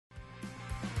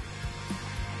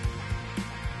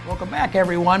Welcome back,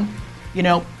 everyone. You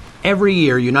know, every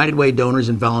year, United Way donors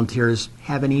and volunteers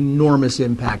have an enormous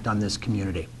impact on this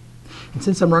community. And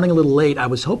since I'm running a little late, I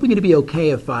was hoping it'd be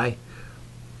okay if I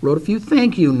wrote a few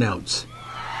thank you notes.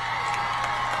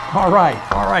 All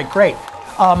right, great.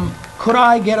 Could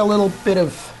I get a little bit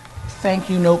of thank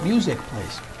you note music,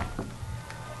 please?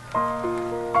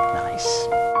 Nice.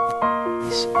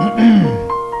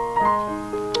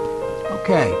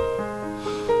 Okay.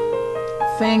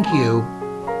 Thank you,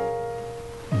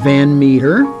 Van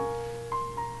Meter,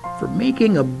 for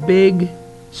making a big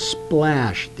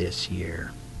splash this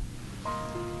year.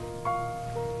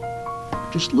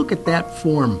 Just look at that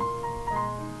form.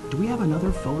 Do we have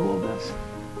another photo of this?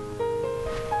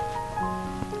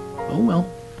 Oh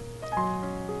well.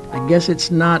 I guess it's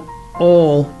not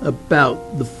all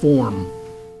about the form.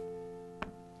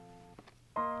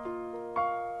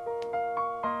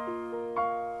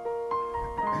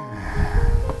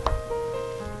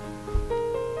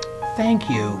 Thank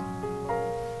you,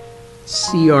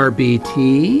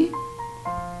 CRBT,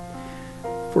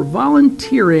 for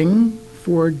volunteering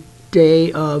for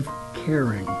Day of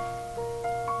Caring,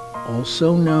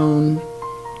 also known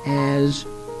as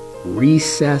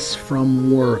recess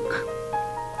from work.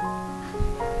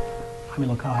 I mean,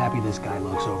 look how happy this guy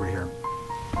looks over here.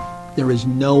 There is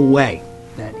no way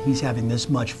that he's having this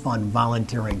much fun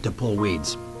volunteering to pull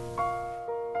weeds.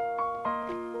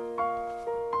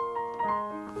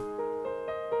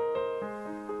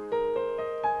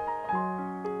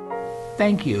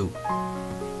 Thank you,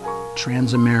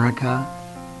 Transamerica,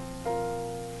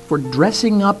 for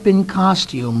dressing up in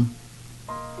costume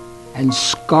and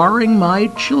scarring my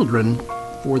children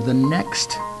for the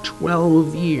next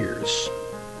 12 years.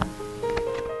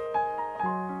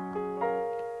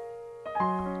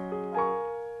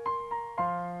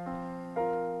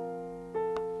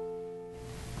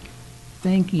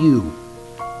 Thank you,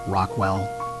 Rockwell,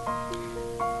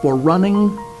 for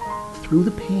running through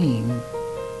the pain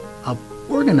of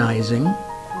organizing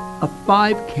a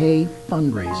 5K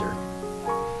fundraiser.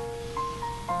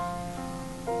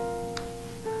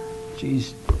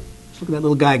 Geez, just look at that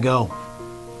little guy go.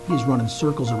 He's running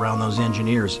circles around those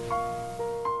engineers.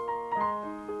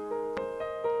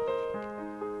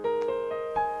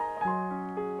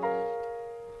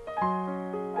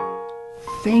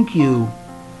 Thank you,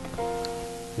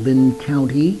 Lynn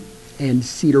County and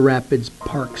Cedar Rapids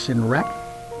Parks and Rec,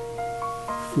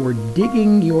 for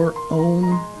digging your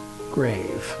own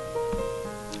grave.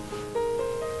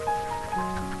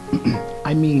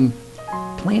 I mean,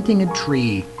 planting a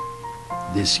tree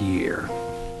this year.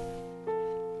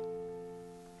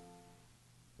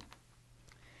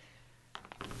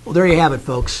 Well, there you have it,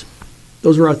 folks.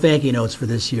 Those are our thank you notes for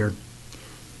this year.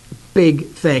 Big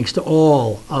thanks to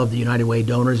all of the United Way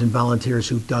donors and volunteers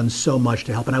who've done so much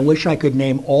to help. And I wish I could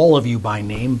name all of you by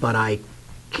name, but I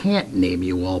can't name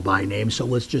you all by name, so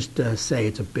let's just say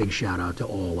it's a big shout out to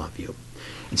all of you.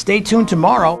 And stay tuned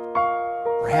tomorrow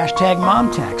for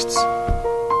 #MomTexts.